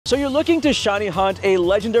So you're looking to shiny hunt a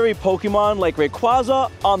legendary Pokemon like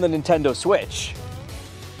Rayquaza on the Nintendo Switch.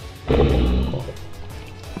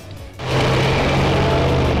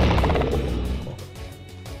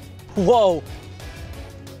 Whoa.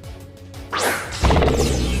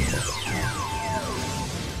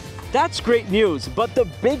 That's great news, but the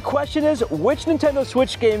big question is, which Nintendo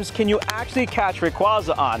Switch games can you actually catch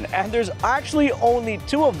Rayquaza on? And there's actually only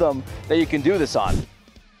 2 of them that you can do this on.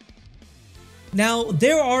 Now,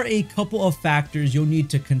 there are a couple of factors you'll need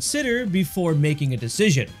to consider before making a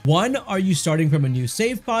decision. 1, are you starting from a new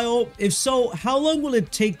save file? If so, how long will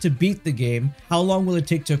it take to beat the game? How long will it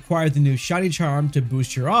take to acquire the new shiny charm to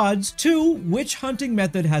boost your odds? 2, which hunting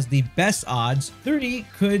method has the best odds? 3,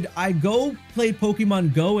 could I go play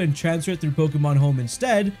Pokemon Go and transfer it through Pokemon Home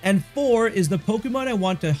instead? And 4, is the Pokemon I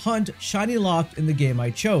want to hunt shiny locked in the game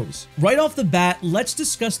I chose? Right off the bat, let's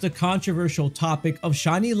discuss the controversial topic of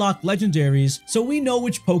shiny locked legendaries so we know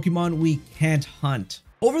which Pokemon we can't hunt.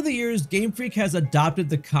 Over the years, Game Freak has adopted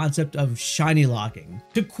the concept of shiny locking.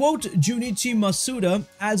 To quote Junichi Masuda,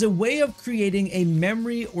 as a way of creating a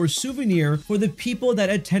memory or souvenir for the people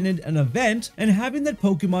that attended an event and having that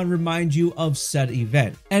Pokemon remind you of said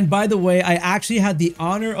event. And by the way, I actually had the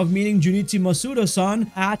honor of meeting Junichi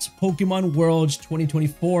Masuda-san at Pokemon Worlds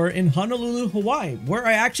 2024 in Honolulu, Hawaii, where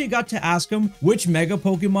I actually got to ask him which Mega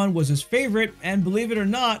Pokemon was his favorite, and believe it or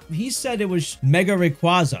not, he said it was Mega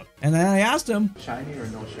Rayquaza. And then I asked him, shiny or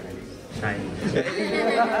no shiny?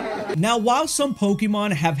 Shiny. Now, while some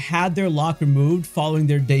Pokemon have had their lock removed following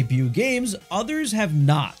their debut games, others have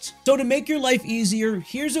not. So to make your life easier,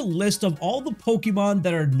 here's a list of all the Pokemon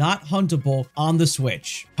that are not huntable on the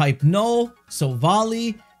Switch. Type Null,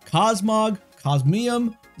 Silvally, Cosmog,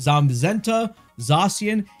 Cosmium, Zamazenta,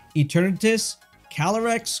 Zacian, Eternatus,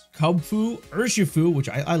 Calyrex, Kubfu, Urshifu, which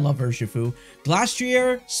I love Urshifu,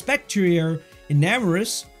 Glastrier, Spectrier,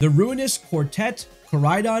 Enamorus, the Ruinous Quartet,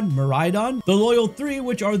 Koraidon, Miraidon, the Loyal 3,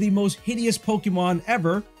 which are the most hideous Pokemon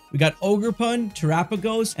ever. We got Ogerpon,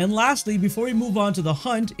 Terapagos, and lastly, before we move on to the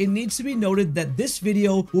hunt, it needs to be noted that this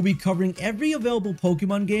video will be covering every available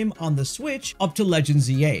Pokemon game on the Switch up to Legends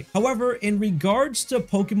Z8. However, in regards to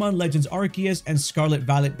Pokemon Legends Arceus and Scarlet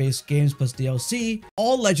Violet based games plus DLC,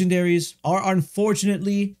 all legendaries are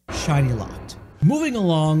unfortunately shiny locked. Moving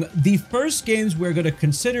along, the first games we're going to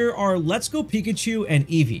consider are Let's Go Pikachu and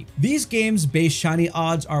Eevee. These games' base shiny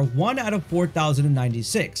odds are 1 out of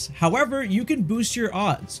 4,096. However, you can boost your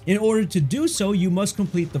odds. In order to do so, you must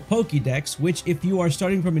complete the Pokédex, which if you are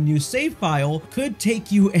starting from a new save file, could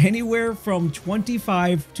take you anywhere from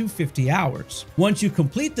 25 to 50 hours. Once you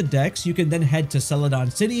complete the Dex, you can then head to Celadon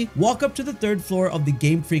City, walk up to the 3rd floor of the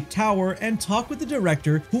Game Freak Tower, and talk with the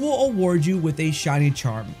director who will award you with a shiny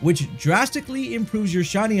charm, which drastically improves your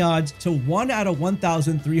shiny odds to 1 out of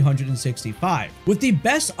 1,365. With the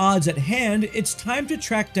best odds at hand, it's time to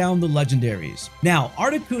track down the legendaries. Now,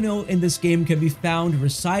 Articuno in this game can be found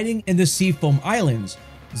residing in the Seafoam Islands,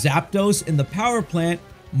 Zapdos in the Power Plant,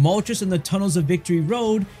 Moltres in the Tunnels of Victory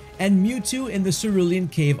Road, and Mewtwo in the Cerulean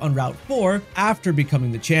Cave on Route 4 after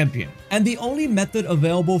becoming the champion. And the only method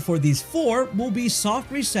available for these 4 will be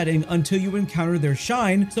soft resetting until you encounter their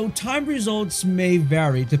shine, so time results may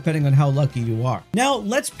vary depending on how lucky you are. Now,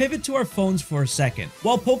 let's pivot to our phones for a second.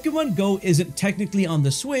 While Pokemon Go isn't technically on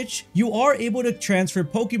the Switch, you are able to transfer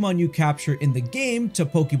Pokemon you capture in the game to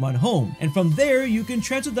Pokemon Home, and from there, you can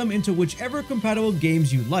transfer them into whichever compatible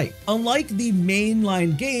games you like. Unlike the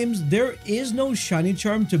mainline games, there is no shiny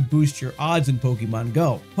charm to boost your odds in Pokemon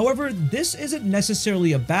Go. However, this isn't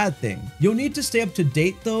necessarily a bad thing. You'll need to stay up to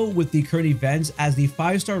date though with the current events, as the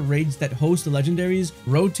 5-star raids that host the legendaries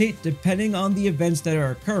rotate depending on the events that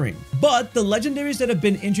are occurring. But the legendaries that have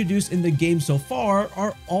been introduced in the game so far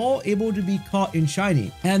are all able to be caught in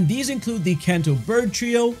shiny, and these include the Kanto Bird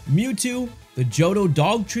Trio, Mewtwo, the Johto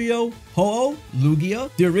Dog Trio, Ho-Oh,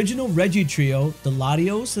 Lugia, the original Reggie Trio, the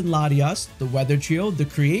Latios and Latias, the Weather Trio, the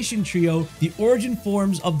Creation Trio, the origin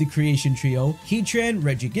forms of the Creation Trio, Heatran,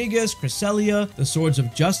 Regigigas, Cresselia, the Swords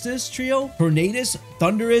of Justice Trio, Tornadus,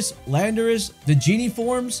 Thundurus, Landorus, the Genie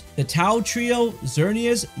forms, the Tau Trio,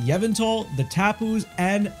 Xerneas, Yeventol, the Tapus,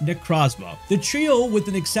 and Necrozma. The trio, with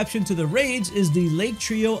an exception to the raids, is the Lake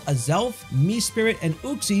Trio, Azelf, Mii Spirit, and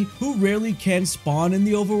Uxie, who rarely can spawn in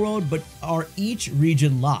the overworld but are are each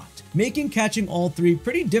region locked, making catching all 3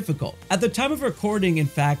 pretty difficult. At the time of recording, in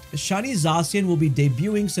fact, Shiny Zacian will be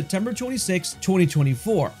debuting September 26,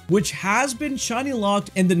 2024, which has been shiny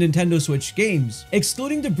locked in the Nintendo Switch games,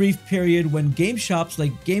 excluding the brief period when game shops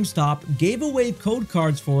like GameStop gave away code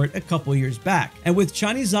cards for it a couple years back. And with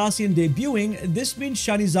Shiny Zacian debuting, this means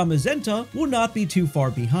Shiny Zamazenta will not be too far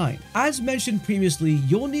behind. As mentioned previously,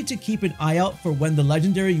 you'll need to keep an eye out for when the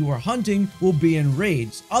legendary you are hunting will be in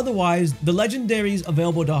raids. Otherwise, the legendaries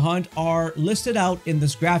available to hunt are listed out in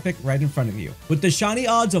this graphic right in front of you, with the shiny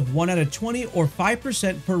odds of 1 out of 20 or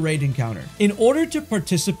 5% per raid encounter. In order to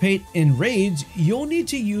participate in raids, you'll need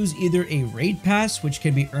to use either a raid pass, which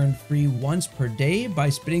can be earned free once per day by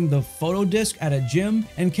spinning the photo disc at a gym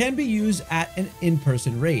and can be used at an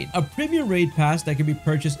in-person raid, a premium raid pass that can be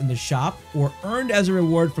purchased in the shop or earned as a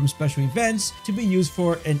reward from special events to be used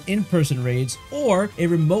for an in-person raids, or a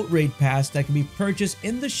remote raid pass that can be purchased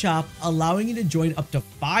in the shop, allowing you to join up to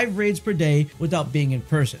 5 raids per day without being in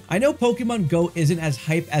person. I know Pokemon Go isn't as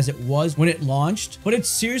hype as it was when it launched, but it's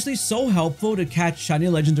seriously so helpful to catch shiny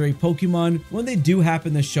legendary Pokemon when they do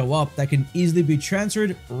happen to show up that can easily be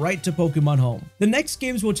transferred right to Pokemon Home. The next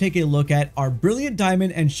games we'll take a look at are Brilliant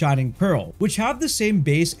Diamond and Shining Pearl, which have the same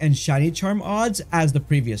base and shiny charm odds as the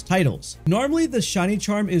previous titles. Normally, the shiny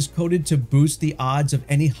charm is coded to boost the odds of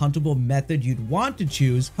any huntable method you'd want to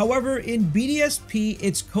choose. However, in BDSP,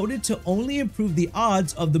 it's coded to only improve the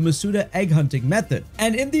odds of the Masuda egg hunting method.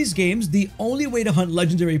 And in these games, the only way to hunt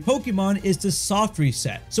legendary Pokemon is to soft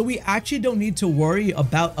reset, so we actually don't need to worry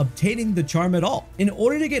about obtaining the charm at all. In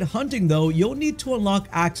order to get hunting though, you'll need to unlock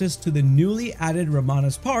access to the newly added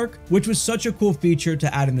Ramanas Park, which was such a cool feature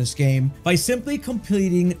to add in this game, by simply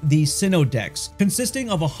completing the Sinnoh Dex, consisting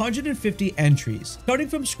of 150 entries. Starting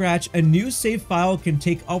from scratch, a new save file can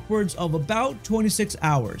take upwards of about 26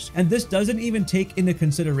 hours, and this doesn't even take into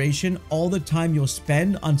consideration all the time you'll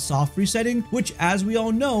spend on soft resetting, which, as we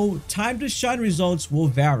all know, time to shine results will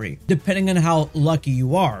vary depending on how lucky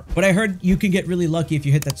you are. But I heard you can get really lucky if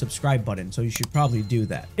you hit that subscribe button, so you should probably do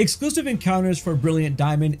that. Exclusive encounters for Brilliant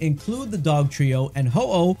Diamond include the Dog Trio and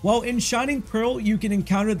Ho-Oh, while in Shining Pearl you can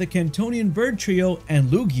encounter the Cantonian Bird Trio and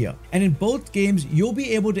Lugia. And in both games you'll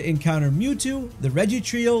be able to encounter Mewtwo, the Reggie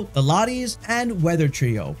Trio, the Lotties, and Weather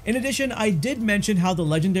Trio. In addition, I did mention how the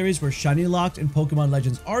legendaries were shiny locked in Pokemon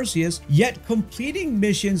Legends Arceus, yet completing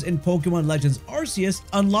missions in Pokemon Legends Arceus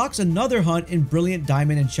unlocks another hunt in Brilliant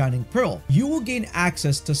Diamond and Shining Pearl. You will gain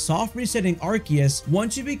access to soft resetting Arceus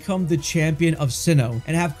once you become the champion of Sinnoh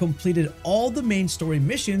and have completed all the main story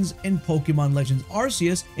missions in Pokemon Legends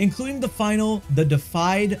Arceus, including the final, the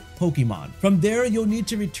Defied Pokemon. From there, you'll need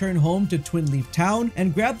to return home to Twin Leaf Town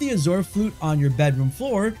and grab the Azure Flute on your bedroom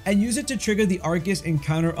floor and use it to trigger the Arceus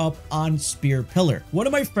encounter up on Spear Pillar. One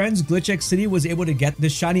of my friends, GlitchX City, was able to get the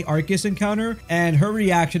shiny Arceus encounter, and her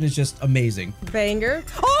reaction is just amazing. Banger.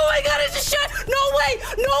 Oh my god, it's a shiny! No way!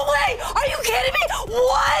 No way! Are you kidding me?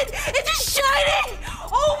 What? It's a shiny!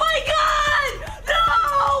 Oh my god!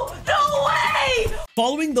 No! No way!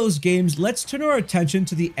 Following those games, let's turn our attention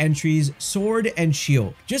to the entries Sword and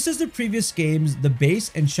Shield. Just as the previous games, the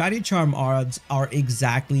base and shiny charm odds are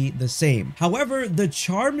exactly the same. However, the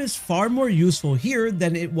charm is far more useful here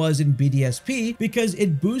than it was in BDSP because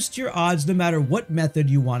it boosts your odds no matter what method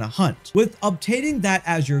you want to hunt. With obtaining that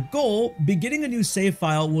as your goal, beginning a new save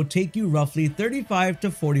file will take you roughly 35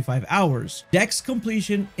 to 45 hours, Dex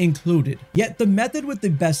completion included. Yet the method with the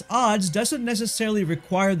best odds doesn't necessarily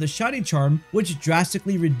require the shiny charm, which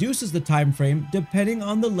drastically reduces the time frame depending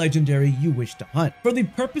on the legendary you wish to hunt. For the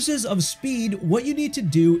purposes of speed, what you need to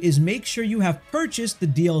do is make sure you have purchased the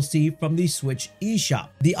DLC from the Switch eShop,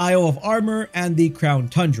 the Isle of Armor and the Crown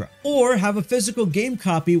Tundra, or have a physical game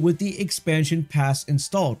copy with the expansion pass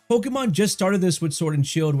installed. Pokemon just started this with Sword and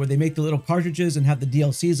Shield, where they make the little cartridges and have the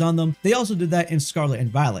DLCs on them. They also did that in Scarlet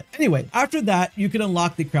and Violet. Anyway, after that, you can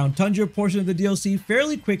unlock the Crown Tundra portion of the DLC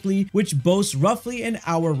fairly quickly, which boasts roughly an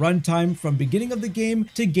hour runtime from beginning of the game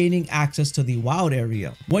to gaining access to the wild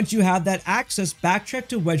area. Once you have that access, backtrack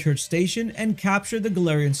to Wedgehurst Station and capture the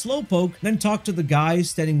Galarian Slowpoke, then talk to the guy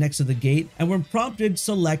standing next to the gate, and when prompted,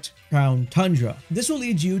 select Crown Tundra. This will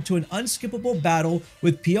lead you to an unskippable battle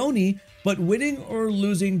with Peony, but winning or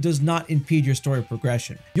losing does not impede your story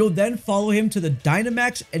progression. You'll then follow him to the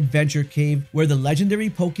Dynamax Adventure Cave, where the legendary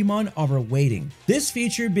Pokemon are awaiting. This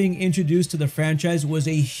feature being introduced to the franchise was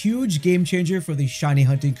a huge game changer for the shiny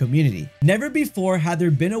hunting community. Never before had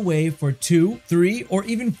there been a way for 2, 3, or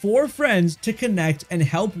even 4 friends to connect and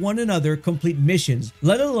help one another complete missions,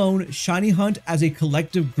 let alone shiny hunt as a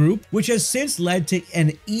collective group, which has since led to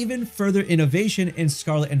an even further innovation in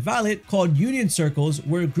Scarlet and Violet called Union Circles,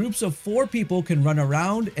 where groups of 4 4 people can run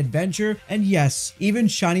around, adventure, and yes, even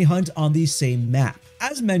shiny hunt on the same map.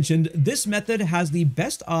 As mentioned, this method has the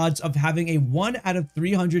best odds of having a 1 out of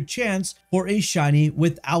 300 chance for a shiny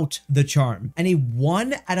without the charm, and a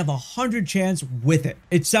 1 out of 100 chance with it.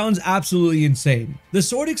 It sounds absolutely insane. The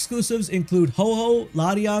sword exclusives include Ho-Oh,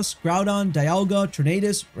 Latias, Groudon, Dialga,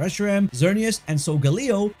 Tornadus, Reshiram, Xerneas, and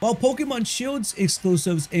Solgaleo, while Pokemon Shield's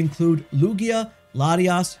exclusives include Lugia,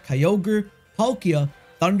 Latias, Kyogre, Palkia,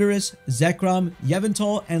 Thundurus, Zekrom,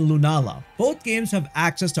 Yevontal, and Lunala. Both games have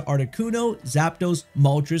access to Articuno, Zapdos,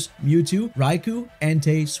 Moltres, Mewtwo, Raikou,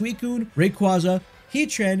 Entei, Suicune, Rayquaza,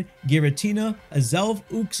 Heatran, Giratina, Azelf,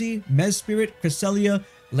 Uxie, Mesprit, Cresselia,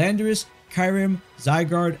 Landorus, Kyurem,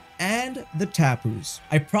 Zygarde, and the Tapus.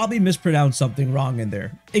 I probably mispronounced something wrong in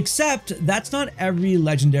there. Except that's not every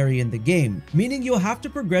legendary in the game, meaning you'll have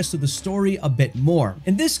to progress through the story a bit more.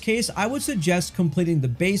 In this case, I would suggest completing the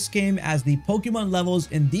base game, as the Pokemon levels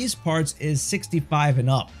in these parts is 65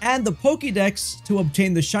 and up, and the Pokédex to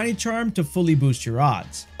obtain the shiny charm to fully boost your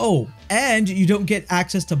odds. Oh, and you don't get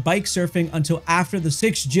access to bike surfing until after the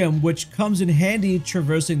 6th gym, which comes in handy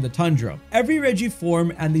traversing the tundra. Every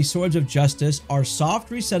Regiform and the Swords of Justice are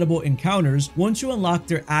soft resettable encounters once you unlock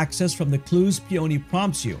their access from the clues Peony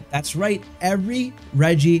prompts you. That's right, every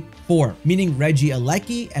Regiform, meaning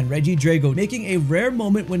Regieleki and Regidrago, making a rare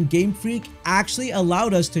moment when Game Freak actually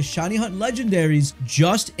allowed us to shiny hunt legendaries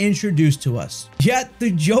just introduced to us. Yet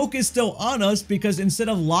the joke is still on us, because instead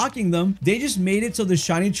of locking them, they just made it so the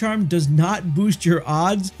shiny charm does not boost your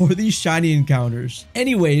odds for these shiny encounters.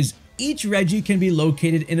 Anyways, each Regi can be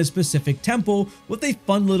located in a specific temple with a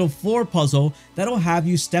fun little floor puzzle that'll have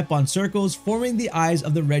you step on circles, forming the eyes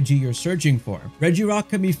of the Regi you're searching for. Regirock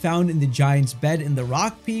can be found in the Giant's Bed in the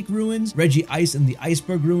Rock Peak ruins, Regice in the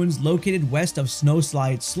Iceberg ruins located west of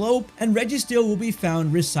Snowslide Slope, and Registeel will be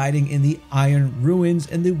found residing in the Iron ruins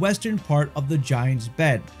in the western part of the Giant's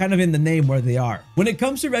Bed, kind of in the name where they are. When it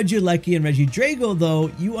comes to Regieleki and Regidrago though,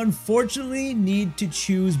 you unfortunately need to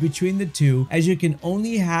choose between the two, as you can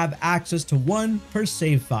only have access to one per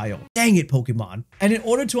save file. Dang it, Pokemon. And in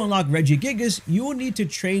order to unlock Regigigas, you will need to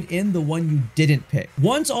trade in the one you didn't pick.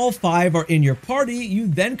 Once all 5 are in your party, you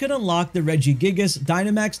then can unlock the Regigigas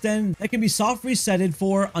Dynamax Den that can be soft resetted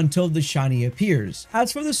for until the shiny appears.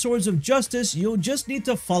 As for the Swords of Justice, you'll just need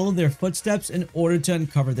to follow their footsteps in order to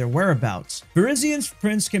uncover their whereabouts. Virizian's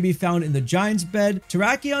prints can be found in the Giant's Bed,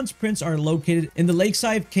 Terrakion's prints are located in the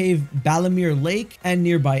Lakeside Cave, Balamir Lake, and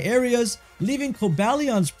nearby areas, leaving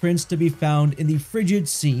Cobalion's prints to be found in the Frigid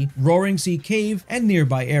Sea, Roaring Sea Cave, and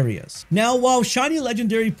nearby areas. Now, while shiny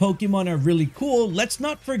legendary Pokemon are really cool, let's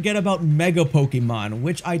not forget about Mega Pokemon,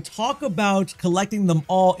 which I talk about collecting them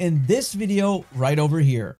all in this video right over here.